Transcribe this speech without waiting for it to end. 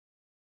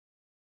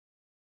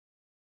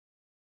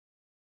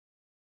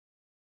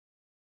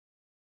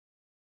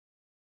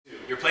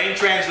You're playing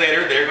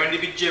Translator. They're going to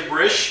be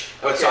gibberish.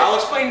 Okay. So I'll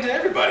explain to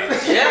everybody.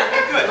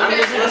 Yeah, good. I'm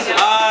just listening.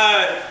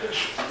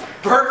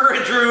 Burger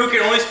and Drew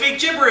can only speak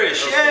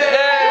gibberish.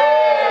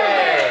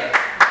 Yay!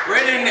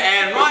 Brennan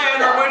and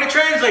Ryan are going to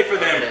translate for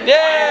them. Yay!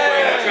 Ryan's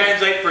going to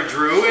translate for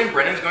Drew, and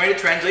Brennan's going to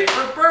translate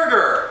for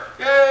Burger.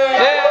 Yay!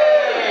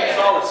 Yay!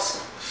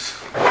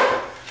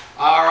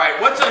 All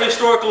right, what's a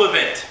historical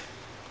event?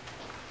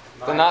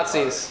 The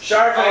Nazis.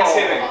 Shark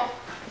Thanksgiving.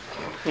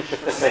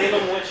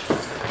 Salem Witch.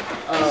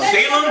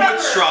 Salem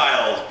Witch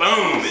Trials.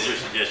 Boom is your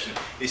suggestion.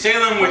 The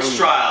Salem Witch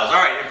Trials.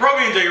 All right,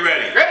 Improvians, are you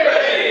ready?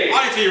 Ready!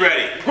 Audience, are you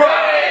ready?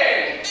 Ready!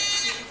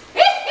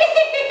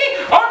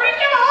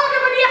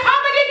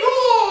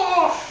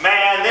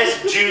 Man,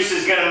 this juice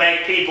is gonna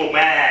make people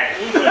mad.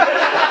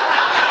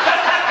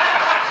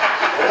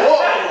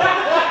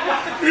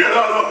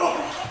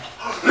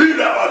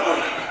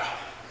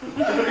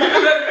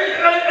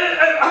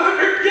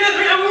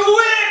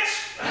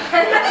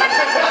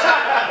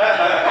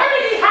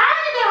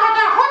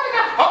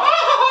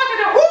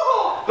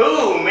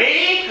 Who,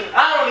 me? I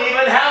don't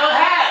even have a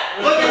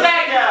hat. Look at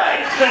that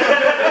guy.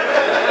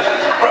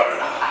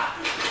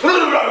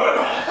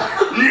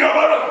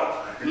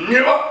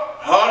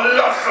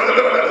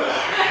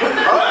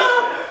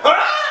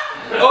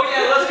 Oh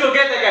yeah, let's go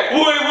get that guy.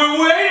 Wait a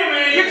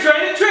minute, you're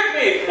trying to trick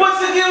me. What's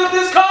the deal with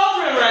this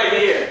cauldron right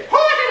here?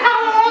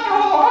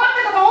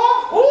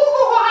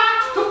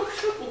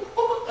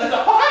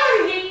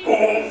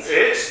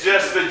 It's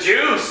just the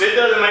juice. It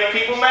doesn't make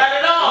people mad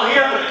at all.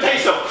 Here, I'm gonna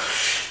taste some.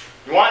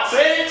 You want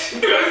it?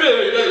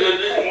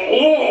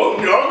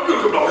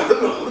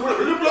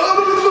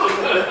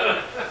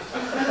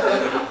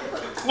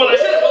 Well, I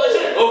should.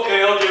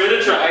 Okay, I'll give it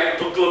a try.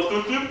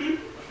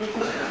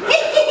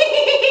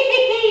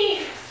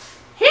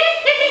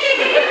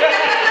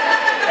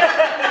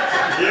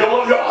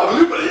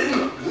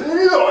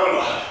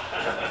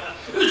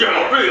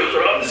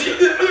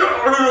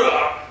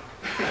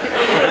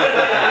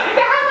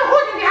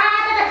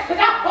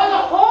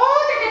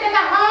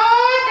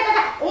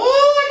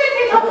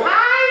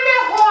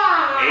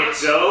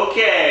 It's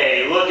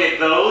okay. Look at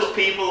those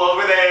people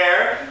over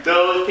there,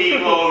 those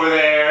people over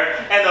there,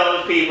 and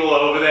those people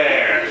over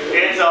there.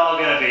 It's all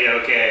gonna be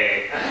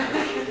okay.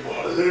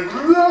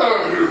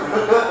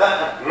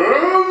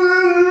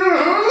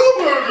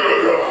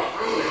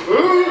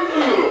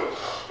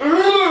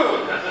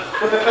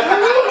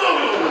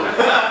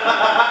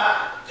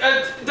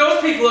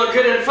 Those people are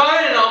good and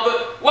fine and all,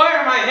 but why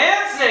are my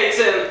hand snakes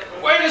and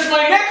why does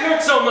my neck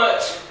hurt so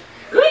much?